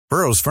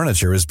Burrow's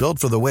furniture is built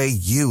for the way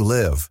you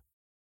live.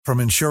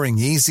 From ensuring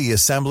easy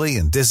assembly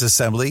and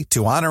disassembly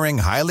to honoring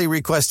highly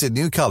requested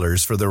new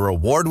colors for their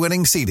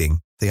award-winning seating,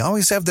 they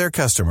always have their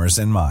customers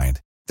in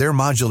mind. Their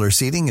modular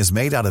seating is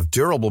made out of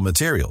durable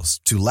materials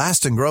to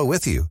last and grow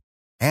with you.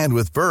 And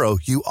with Burrow,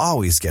 you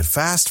always get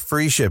fast,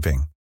 free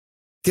shipping.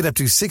 Get up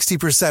to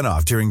 60%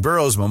 off during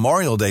Burrow's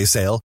Memorial Day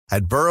sale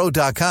at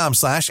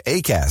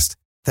burrow.com/ACAST.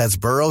 That's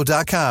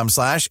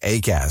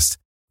burrow.com/ACAST.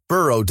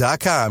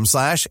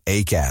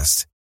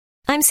 burrow.com/ACAST.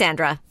 I'm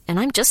Sandra, and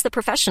I'm just the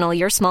professional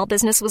your small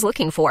business was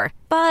looking for.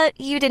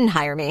 But you didn't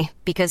hire me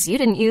because you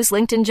didn't use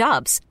LinkedIn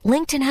Jobs.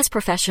 LinkedIn has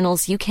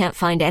professionals you can't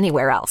find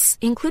anywhere else,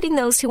 including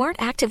those who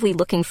aren't actively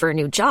looking for a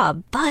new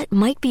job, but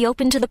might be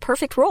open to the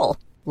perfect role,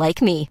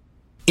 like me.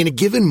 In a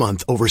given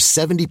month, over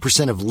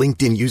 70% of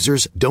LinkedIn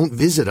users don't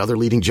visit other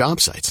leading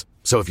job sites.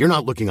 So if you're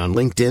not looking on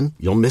LinkedIn,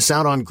 you'll miss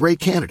out on great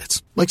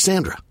candidates like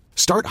Sandra.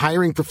 Start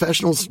hiring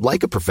professionals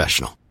like a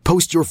professional.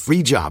 Post your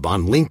free job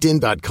on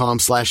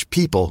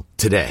linkedin.com/people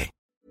today.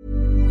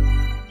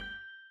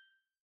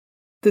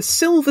 The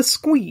silver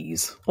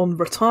squeeze on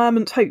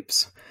retirement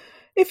hopes.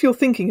 If you're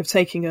thinking of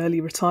taking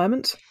early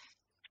retirement,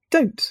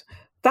 don't.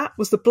 That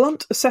was the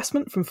blunt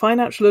assessment from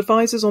financial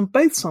advisors on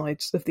both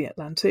sides of the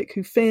Atlantic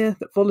who fear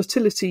that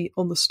volatility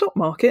on the stock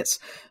markets,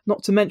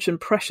 not to mention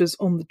pressures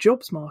on the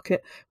jobs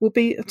market, will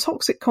be a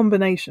toxic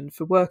combination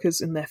for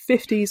workers in their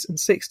 50s and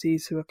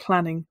 60s who are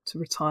planning to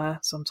retire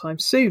sometime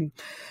soon.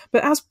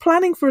 But as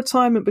planning for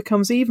retirement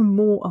becomes even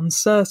more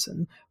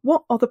uncertain,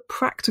 what are the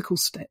practical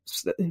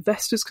steps that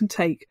investors can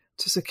take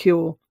to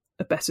secure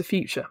a better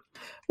future?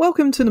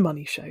 Welcome to The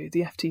Money Show,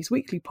 the FT's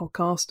weekly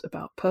podcast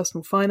about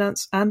personal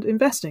finance and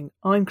investing.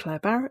 I'm Claire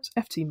Barrett,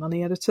 FT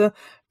Money Editor,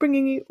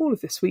 bringing you all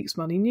of this week's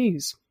money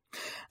news.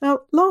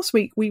 Now, last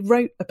week we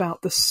wrote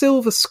about the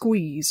silver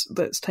squeeze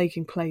that's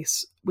taking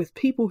place with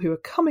people who are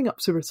coming up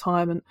to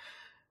retirement,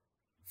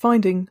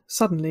 finding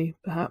suddenly,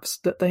 perhaps,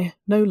 that they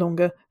no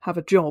longer have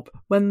a job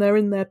when they're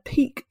in their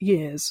peak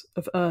years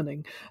of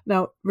earning.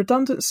 Now,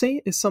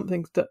 redundancy is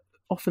something that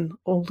often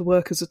older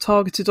workers are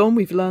targeted on.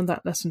 We've learned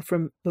that lesson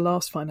from the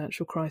last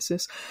financial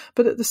crisis.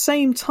 But at the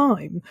same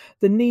time,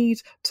 the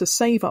need to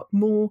save up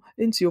more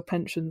into your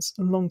pensions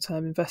and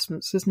long-term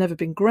investments has never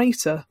been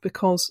greater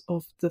because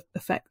of the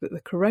effect that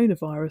the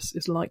coronavirus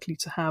is likely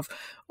to have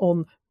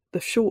on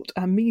the short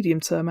and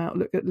medium-term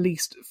outlook, at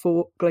least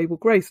for global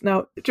growth.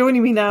 Now,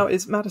 joining me now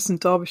is Madison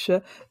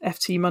Derbyshire,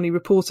 FT Money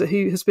reporter,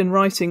 who has been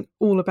writing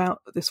all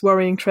about this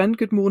worrying trend.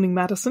 Good morning,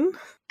 Madison.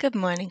 Good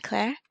morning,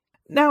 Claire.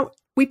 Now,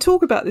 we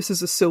talk about this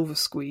as a silver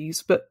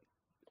squeeze, but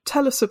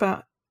tell us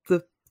about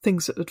the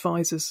things that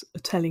advisors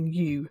are telling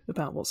you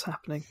about what's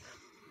happening.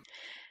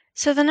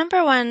 So the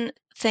number one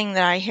thing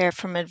that I hear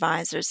from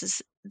advisors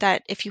is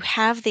that if you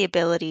have the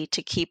ability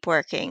to keep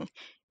working,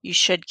 you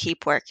should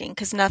keep working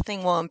because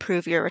nothing will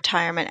improve your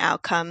retirement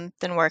outcome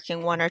than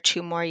working 1 or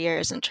 2 more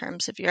years in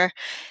terms of your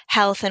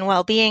health and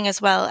well-being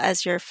as well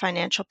as your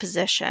financial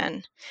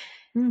position.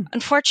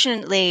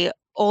 Unfortunately,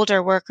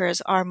 older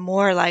workers are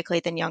more likely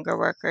than younger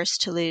workers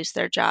to lose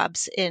their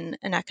jobs in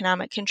an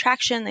economic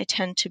contraction. They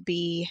tend to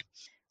be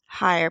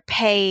higher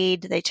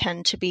paid. They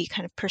tend to be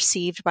kind of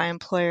perceived by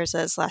employers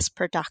as less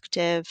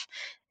productive.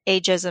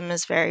 Ageism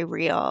is very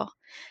real.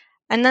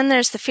 And then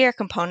there's the fear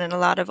component. A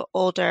lot of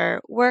older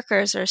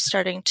workers are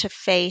starting to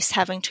face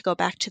having to go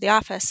back to the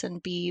office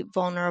and be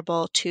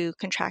vulnerable to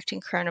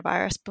contracting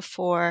coronavirus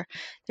before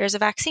there's a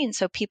vaccine.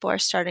 So people are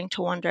starting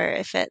to wonder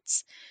if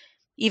it's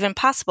even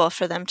possible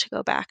for them to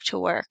go back to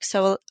work.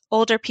 So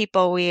older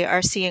people, we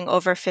are seeing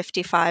over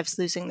 55s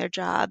losing their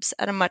jobs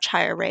at a much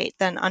higher rate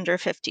than under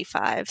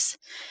 55s.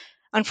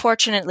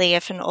 Unfortunately,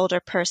 if an older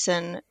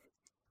person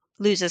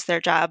loses their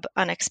job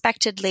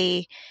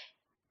unexpectedly,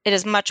 it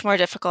is much more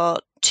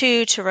difficult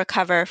to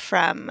recover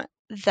from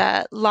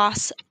the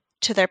loss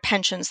to their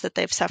pensions that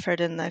they've suffered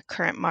in the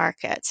current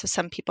market. So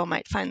some people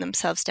might find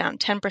themselves down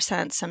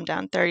 10%, some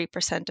down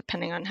 30%,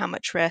 depending on how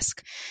much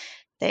risk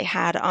they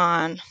had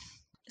on.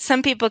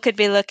 Some people could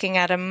be looking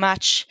at a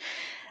much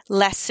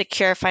less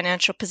secure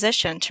financial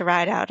position to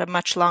ride out a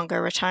much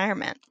longer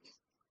retirement.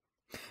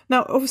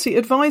 Now, obviously,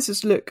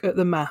 advisors look at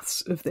the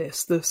maths of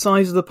this, the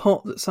size of the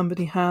pot that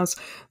somebody has,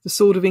 the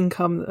sort of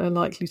income that they're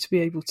likely to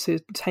be able to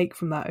take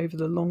from that over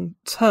the long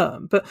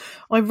term. But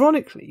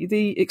ironically,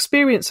 the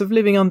experience of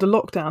living under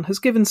lockdown has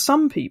given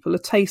some people a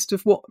taste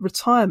of what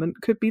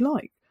retirement could be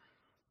like.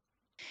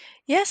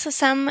 Yeah, so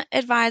some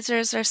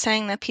advisors are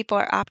saying that people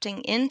are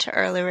opting into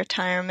early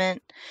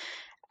retirement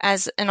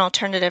as an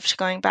alternative to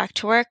going back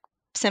to work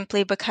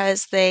simply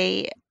because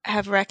they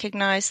have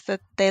recognized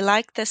that they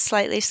like this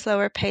slightly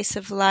slower pace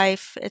of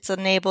life. It's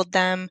enabled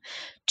them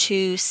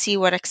to see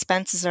what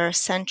expenses are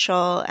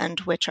essential and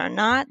which are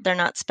not. They're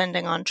not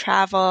spending on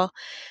travel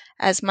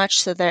as much,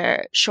 so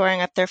they're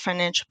shoring up their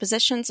financial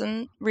positions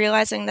and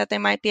realizing that they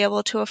might be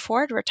able to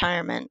afford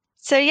retirement.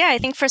 So yeah, I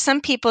think for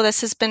some people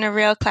this has been a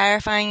real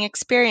clarifying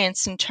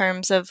experience in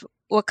terms of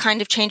what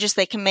kind of changes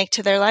they can make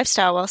to their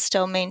lifestyle while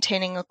still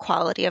maintaining a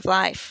quality of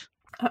life.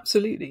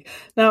 Absolutely.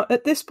 Now,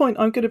 at this point,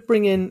 I'm going to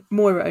bring in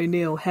Moira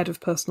O'Neill, Head of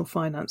Personal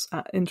Finance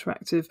at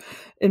Interactive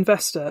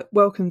Investor.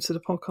 Welcome to the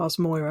podcast,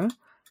 Moira.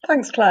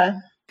 Thanks,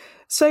 Claire.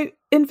 So,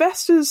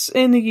 investors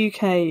in the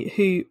UK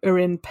who are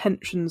in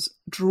pensions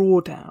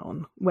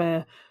drawdown,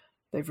 where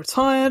they've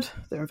retired,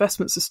 their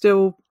investments are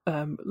still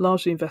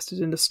largely invested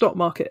in the stock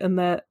market, and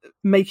they're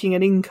making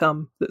an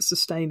income that's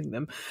sustaining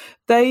them,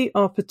 they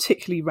are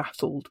particularly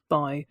rattled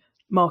by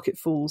market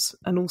falls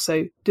and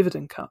also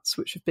dividend cuts,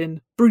 which have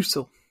been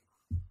brutal.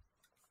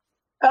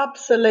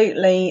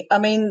 Absolutely. I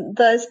mean,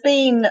 there's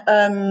been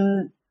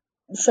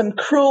some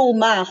cruel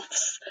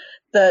maths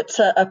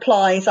that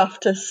applies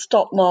after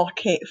stock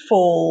market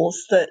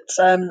falls that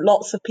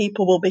lots of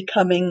people will be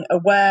becoming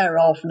aware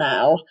of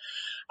now.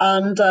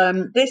 And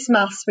this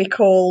maths we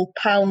call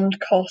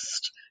pound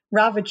cost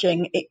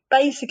ravaging. It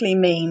basically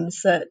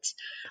means that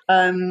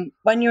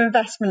when your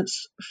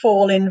investments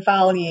fall in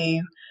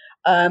value,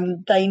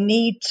 they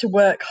need to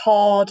work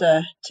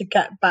harder to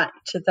get back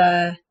to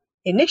their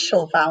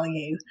initial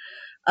value.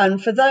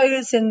 And for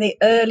those in the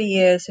early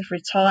years of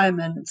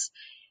retirement,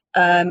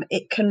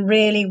 it can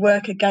really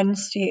work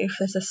against you if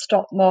there's a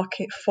stock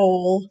market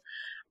fall.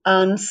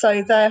 And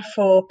so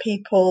therefore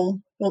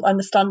people will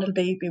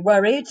understandably be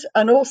worried,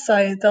 and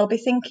also they'll be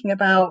thinking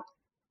about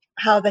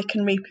how they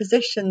can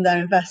reposition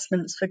their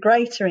investments for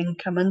greater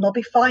income. And they'll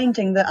be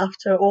finding that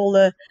after all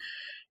the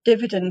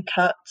dividend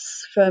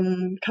cuts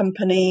from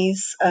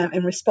companies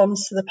in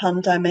response to the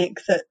pandemic,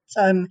 that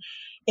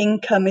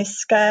income is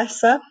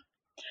scarcer.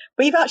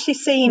 We've actually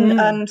seen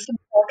some of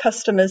our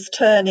customers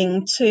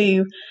turning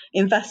to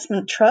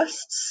investment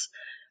trusts,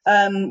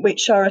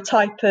 which are a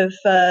type of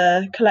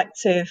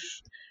collective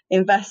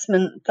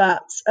investment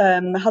that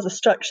has a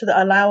structure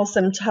that allows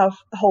them to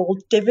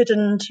hold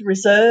dividend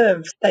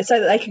reserves. They say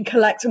that they can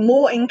collect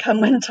more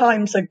income when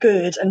times are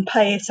good and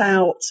pay it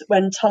out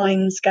when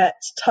times get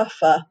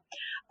tougher.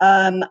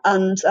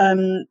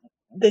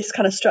 This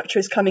kind of structure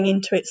is coming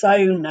into its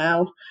own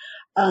now.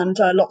 And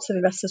lots of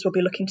investors will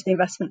be looking to the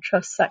investment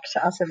trust sector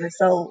as a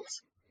result.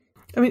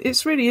 I mean,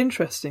 it's really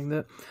interesting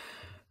that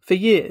for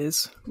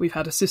years we've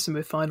had a system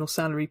of final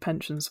salary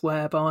pensions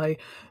whereby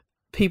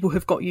people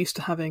have got used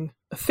to having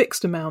a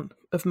fixed amount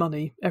of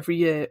money every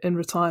year in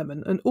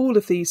retirement, and all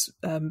of these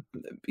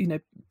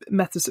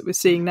methods that we're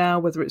seeing now,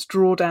 whether it's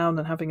drawdown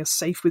and having a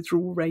safe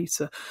withdrawal rate,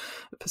 a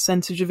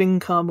percentage of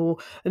income, or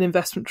an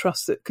investment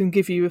trust that can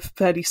give you a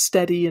fairly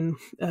steady and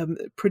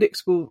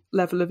predictable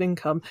level of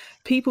income,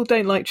 people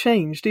don't like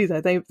change, do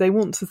they? They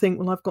want to think,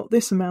 well, I've got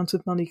this amount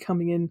of money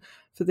coming in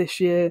for this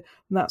year,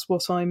 and that's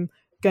what I'm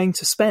going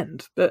to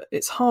spend. But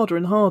it's harder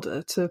and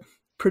harder to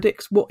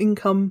predict what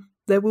income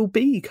there will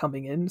be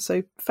coming in,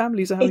 so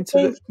families are having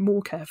to look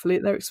more carefully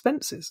at their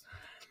expenses.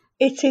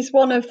 It is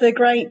one of the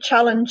great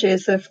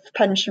challenges of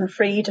pension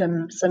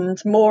freedoms, and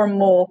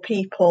more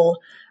people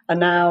are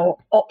now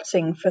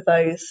opting for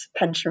those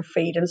pension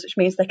freedoms, which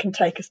means they can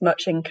take as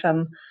much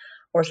income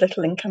or as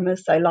little income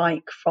as they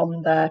like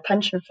from their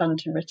pension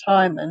fund in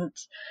retirement.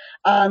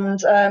 And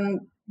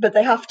but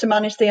they have to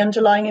manage the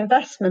underlying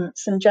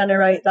investments and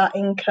generate that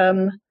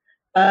income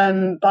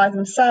by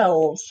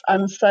themselves.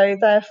 And so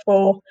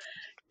therefore,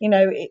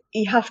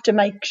 you have to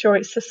make sure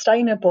it's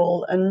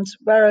sustainable. And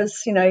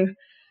whereas,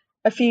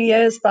 a few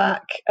years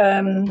back,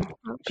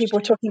 people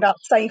were talking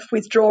about safe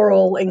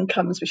withdrawal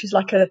incomes, which is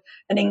like a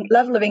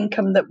level of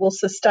income that will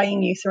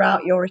sustain you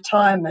throughout your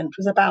retirement,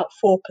 was about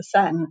 4%.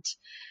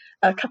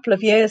 A couple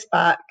of years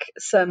back,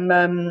 some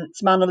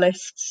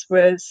analysts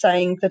were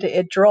saying that it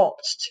had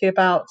dropped to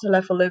about a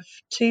level of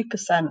 2%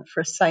 for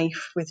a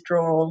safe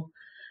withdrawal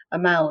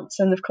amount.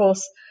 And of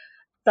course,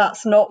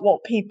 that's not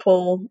what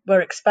people were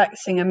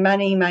expecting, and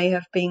many may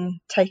have been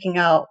taking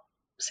out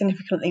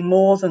significantly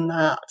more than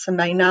that and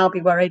may now be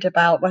worried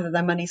about whether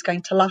their money's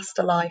going to last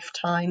a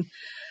lifetime.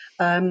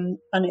 And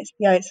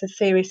it's a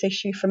serious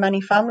issue for many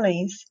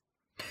families.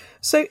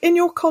 So in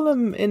your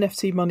column in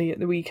FT Money at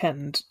the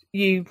weekend,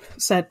 you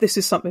said this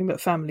is something that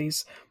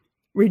families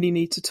really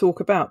need to talk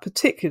about,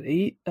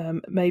 particularly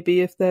maybe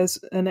if there's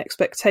an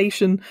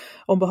expectation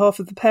on behalf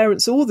of the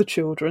parents or the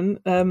children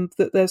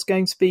that there's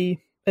going to be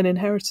an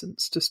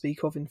inheritance to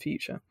speak of in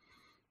future.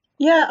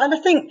 Yeah, and I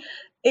think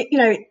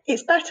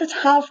it's better to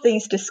have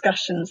these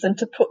discussions than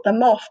to put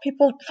them off.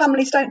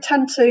 Families don't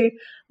tend to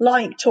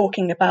like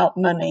talking about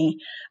money,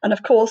 and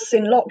of course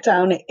in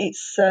lockdown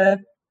it's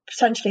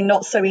potentially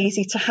not so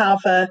easy to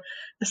have a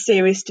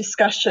serious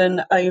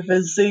discussion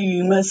over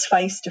Zoom as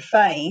face to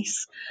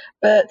face.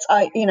 But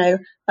I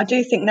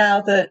do think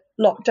now that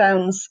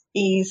lockdown's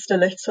eased a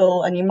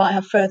little and you might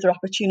have further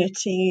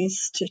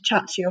opportunities to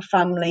chat to your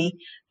family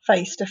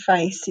face to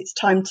face, it's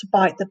time to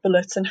bite the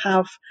bullet and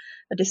have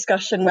a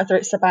discussion, whether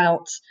it's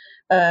about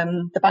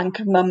the bank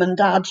of mum and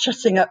dad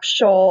shutting up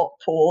shop,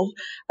 or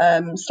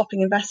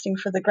stopping investing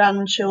for the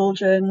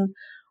grandchildren,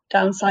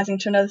 downsizing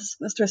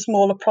to a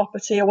smaller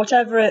property, or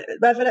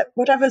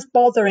whatever's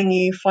bothering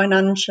you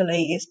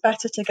financially. It's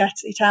better to get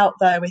it out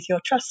there with your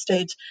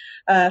trusted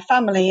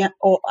family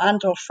or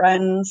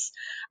friends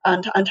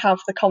and have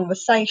the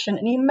conversation.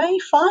 And you may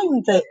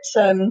find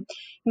that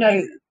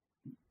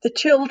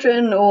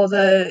children or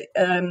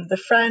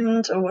the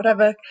friend or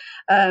whatever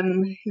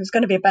who's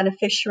going to be a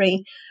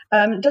beneficiary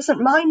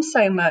doesn't mind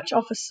so much,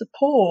 offers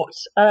support.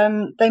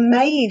 They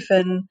may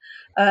even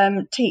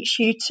teach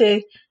you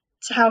to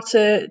how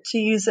to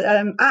use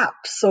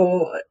apps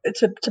or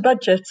to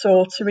budget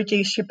or to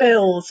reduce your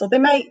bills, or they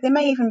may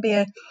even be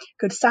a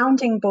good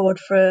sounding board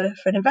for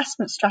an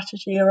investment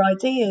strategy or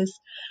ideas,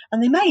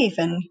 and they may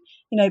even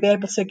be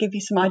able to give you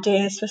some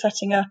ideas for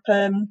setting up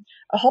a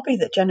hobby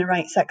that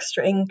generates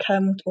extra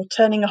income, or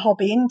turning a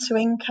hobby into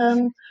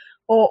income,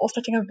 or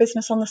setting up a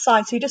business on the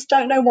side. So you just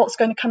don't know what's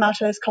going to come out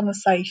of those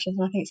conversations.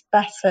 And I think it's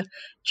better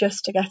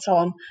just to get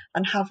on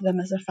and have them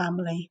as a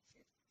family.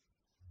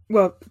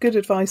 Well, good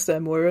advice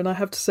there, Moira. And I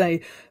have to say,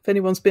 if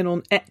anyone's been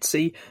on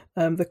Etsy,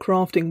 the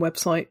crafting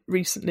website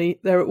recently,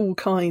 there are all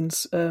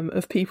kinds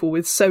of people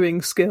with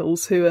sewing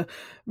skills who are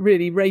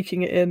really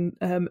raking it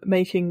in,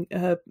 making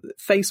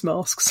face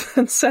masks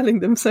and selling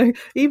them. So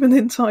even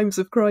in times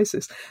of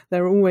crisis,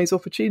 there are always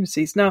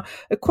opportunities. Now,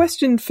 a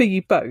question for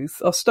you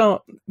both. I'll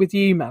start with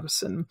you,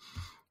 Madison.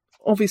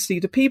 Obviously,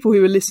 the people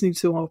who are listening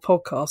to our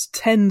podcast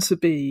tend to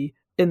be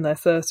in their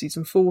 30s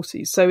and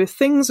 40s. So if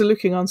things are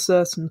looking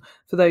uncertain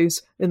for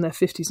those in their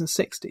 50s and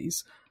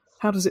 60s,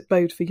 how does it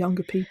bode for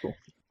younger people?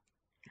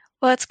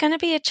 Well, it's going to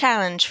be a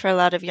challenge for a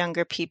lot of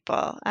younger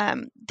people.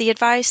 The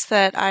advice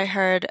that I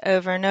heard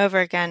over and over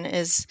again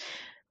is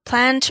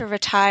plan to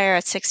retire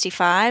at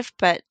 65,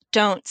 but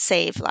don't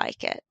save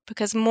like it,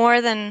 because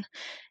more than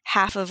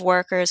half of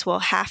workers will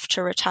have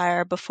to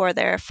retire before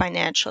they're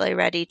financially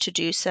ready to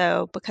do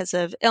so because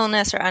of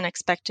illness or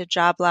unexpected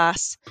job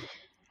loss.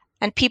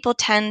 And people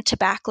tend to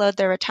backload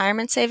their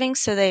retirement savings,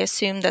 so they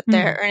assume that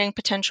their earning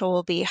potential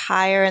will be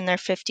higher in their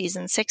 50s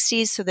and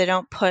 60s, so they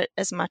don't put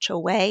as much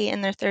away in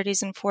their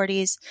 30s and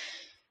 40s.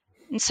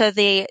 And so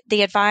the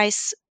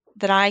advice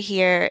that I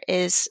hear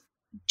is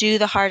do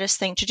the hardest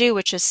thing to do,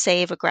 which is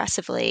save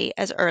aggressively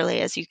as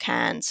early as you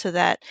can, so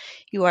that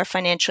you are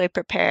financially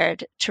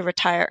prepared to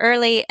retire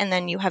early, and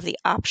then you have the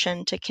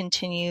option to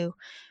continue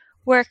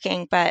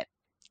working. But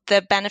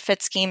the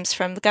benefit schemes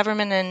from the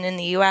government and in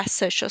the US,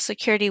 Social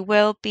Security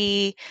will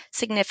be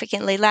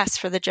significantly less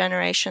for the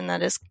generation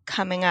that is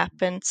coming up.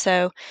 And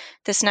so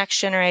this next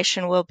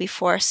generation will be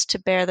forced to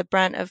bear the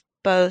brunt of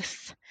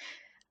both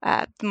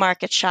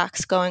market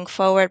shocks going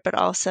forward, but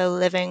also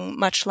living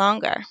much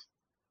longer.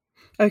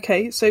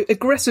 Okay, so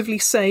aggressively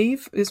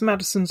save is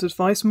Madison's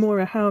advice.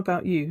 Moira, how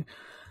about you?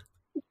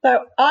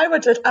 So I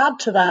would add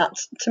to that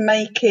to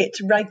make it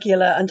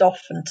regular and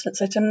often.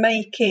 So to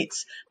make it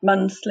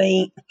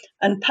monthly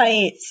and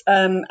pay it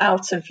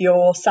out of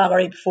your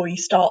salary before you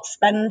start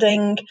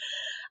spending.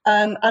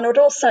 And I would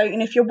also,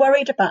 if you're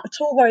at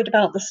all worried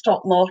about the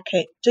stock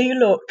market, do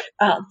look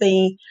at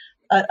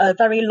a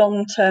very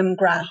long-term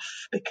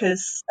graph,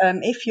 because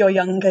if you're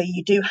younger,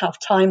 you do have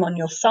time on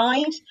your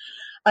side.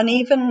 And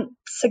even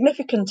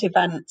significant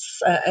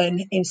events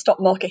in stock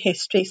market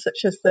history, such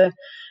as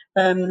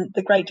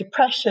the Great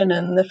Depression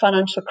and the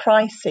financial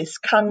crisis,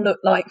 can look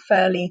like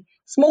fairly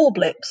small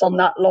blips on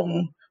that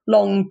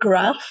long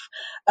graph.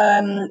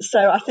 So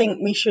I think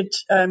we should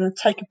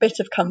take a bit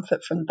of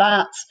comfort from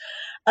that.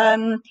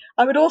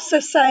 I would also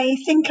say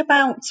think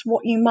about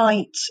what you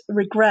might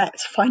regret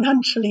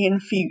financially in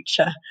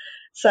future.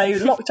 So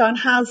lockdown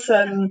has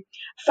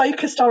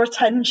focused our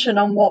attention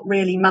on what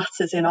really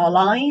matters in our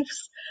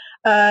lives.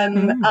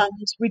 And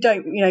we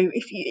don't,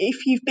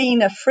 if you've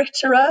been a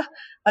fritterer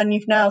and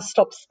you've now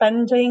stopped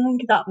spending,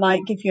 that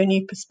might give you a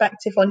new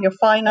perspective on your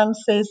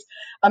finances.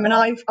 I mean,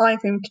 I've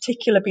in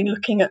particular been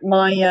looking at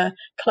my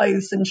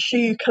clothes and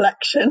shoe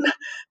collection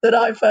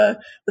that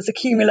that's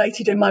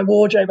accumulated in my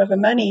wardrobe over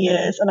many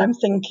years, and I'm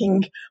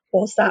thinking,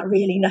 was that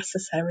really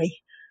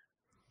necessary?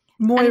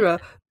 Moira,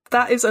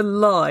 that is a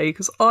lie,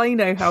 because I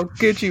know how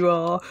good you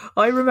are.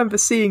 I remember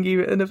seeing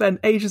you at an event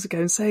ages ago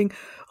and saying,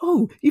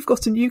 "Oh, you've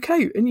got a new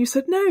coat." And you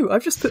said, "No,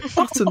 I've just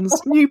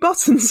put new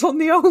buttons on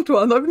the old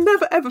one." I've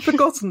never, ever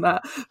forgotten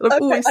that. And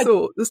I've always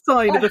thought the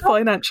sign of a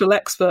financial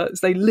expert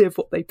is they live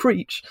what they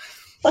preach.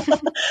 You've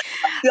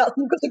got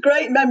a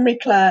great memory,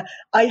 Claire.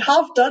 I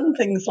have done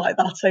things like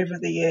that over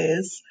the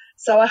years.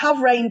 So I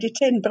have reined it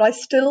in, but I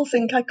still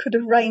think I could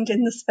have reined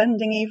in the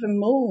spending even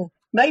more.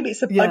 Maybe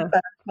it's a bugbear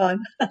of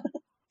mine.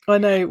 I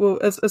know. Well,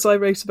 as I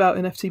wrote about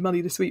in FT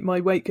Money this week,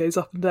 my weight goes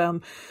up and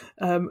down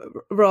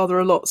rather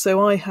a lot.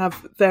 So I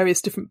have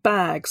various different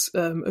bags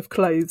of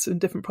clothes in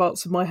different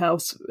parts of my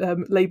house,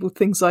 labelled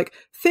things like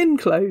thin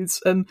clothes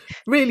and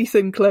really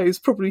thin clothes.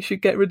 Probably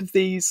should get rid of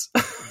these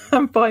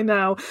by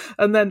now.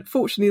 And then,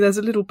 fortunately, there's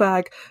a little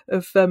bag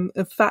of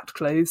fat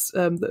clothes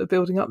that are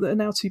building up that are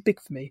now too big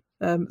for me.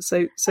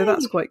 So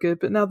that's quite good.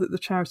 But now that the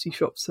charity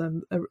shops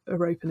are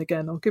open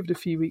again, I'll give it a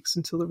few weeks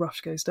until the rush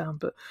goes down.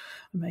 But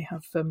I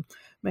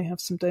may have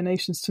some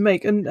donations to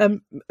make.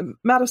 And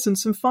Madison,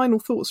 some final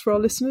thoughts for our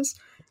listeners?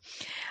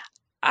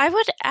 I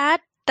would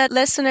add that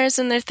listeners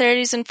in their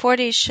 30s and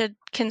 40s should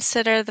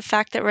consider the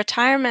fact that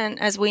retirement,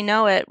 as we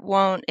know it,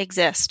 won't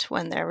exist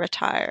when they're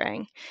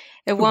retiring.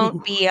 It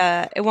won't be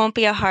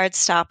a hard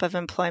stop of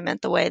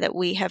employment the way that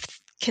we have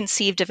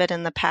conceived of it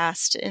in the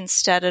past.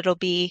 Instead, it'll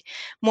be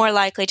more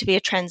likely to be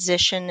a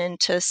transition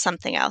into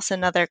something else,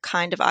 another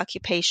kind of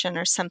occupation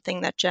or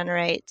something that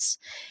generates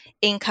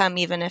income,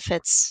 even if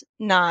it's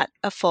not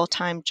a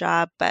full-time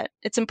job. But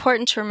it's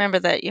important to remember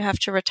that you have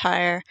to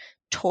retire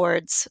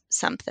towards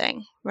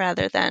something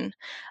rather than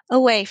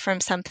away from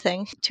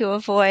something to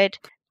avoid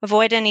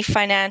any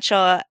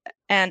financial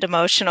and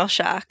emotional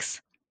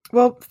shocks.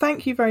 Well,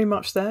 thank you very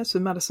much there to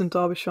Madison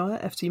Derbyshire,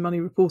 FT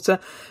Money reporter,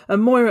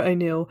 and Moira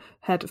O'Neill,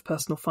 Head of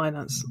Personal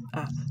Finance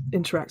at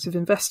Interactive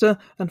Investor,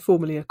 and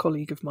formerly a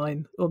colleague of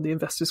mine on the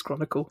Investors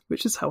Chronicle,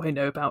 which is how I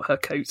know about her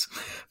coat.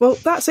 Well,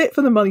 that's it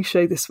for the Money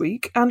Show this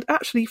week, and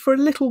actually for a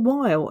little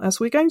while, as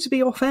we're going to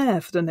be off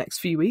air for the next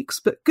few weeks,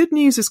 but good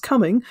news is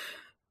coming.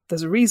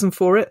 There's a reason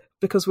for it,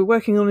 because we're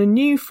working on a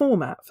new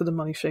format for the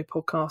Money Show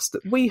podcast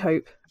that we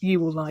hope you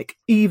will like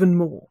even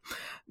more.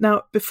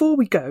 Now, before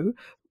we go,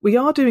 we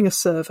are doing a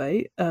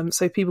survey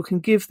so people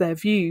can give their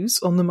views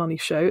on the Money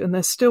Show, and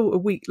there's still a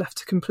week left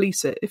to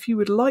complete it. If you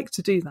would like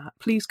to do that,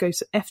 please go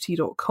to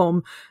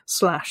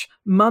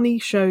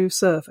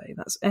ft.com/moneyshowsurvey.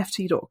 That's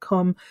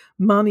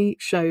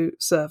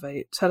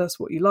ft.com/moneyshowsurvey. Tell us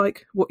what you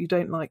like, what you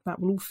don't like. That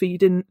will all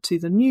feed into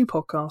the new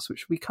podcast,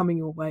 which will be coming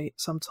your way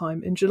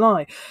sometime in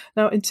July.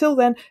 Now, until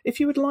then, if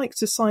you would like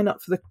to sign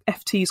up for the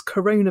FT's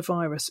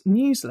coronavirus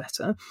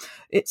newsletter,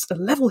 it's a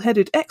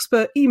level-headed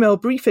expert email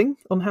briefing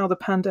on how the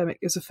pandemic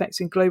is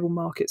affecting global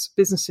markets,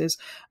 businesses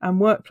and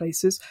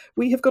workplaces.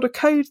 We have got a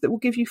code that will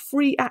give you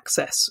free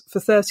access for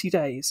 30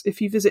 days.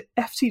 If you visit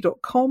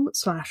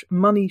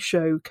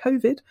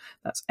ft.com/moneyshowcovid,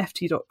 that's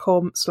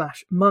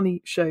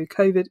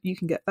ft.com/moneyshowcovid, you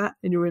can get that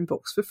in your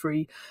inbox for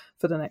free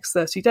for the next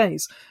 30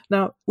 days.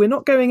 Now, we're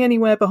not going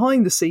anywhere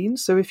behind the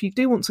scenes, so if you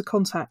do want to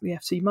contact the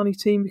FT Money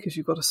team because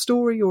you've got a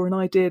story or an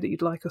idea that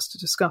you'd like us to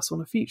discuss on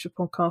a future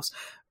podcast,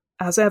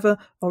 as ever,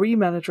 our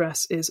email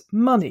address is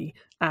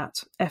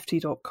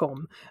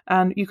money@ft.com,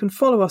 and you can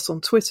follow us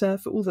on Twitter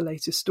for all the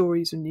latest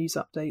stories and news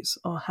updates.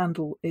 Our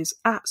handle is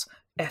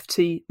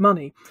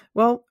 @FTMoney.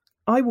 Well,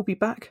 I will be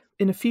back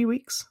in a few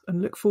weeks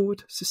and look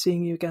forward to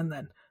seeing you again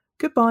then.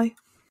 Goodbye.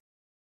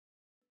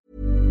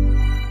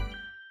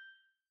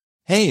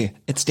 Hey,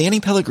 it's Danny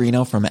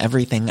Pellegrino from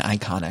Everything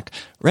Iconic.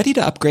 Ready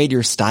to upgrade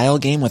your style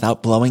game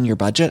without blowing your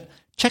budget?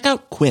 Check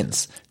out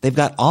Quince. They've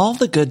got all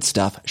the good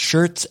stuff,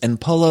 shirts and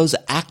polos,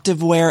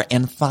 activewear,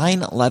 and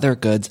fine leather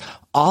goods,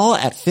 all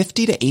at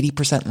 50 to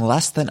 80%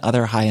 less than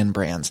other high-end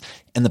brands.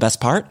 And the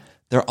best part?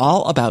 They're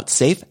all about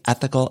safe,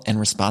 ethical, and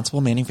responsible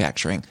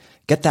manufacturing.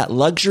 Get that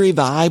luxury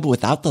vibe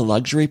without the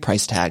luxury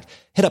price tag.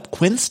 Hit up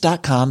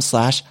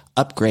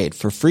quince.com/upgrade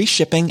for free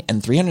shipping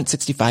and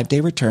 365-day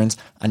returns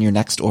on your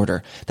next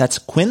order. That's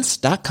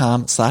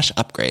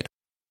quince.com/upgrade.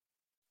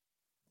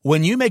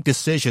 When you make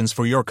decisions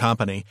for your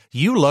company,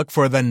 you look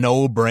for the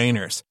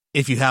no-brainers.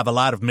 If you have a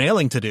lot of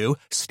mailing to do,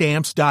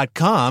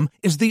 Stamps.com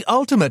is the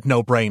ultimate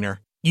no-brainer.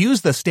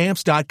 Use the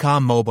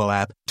Stamps.com mobile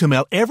app to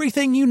mail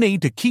everything you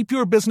need to keep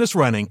your business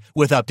running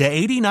with up to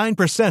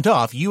 89%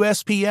 off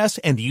USPS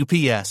and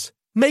UPS.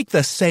 Make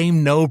the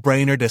same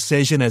no-brainer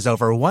decision as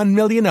over 1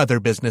 million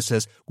other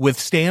businesses with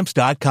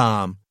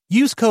Stamps.com.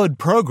 Use code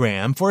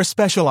PROGRAM for a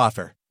special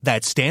offer.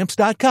 That's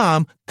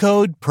Stamps.com,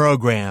 code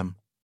PROGRAM.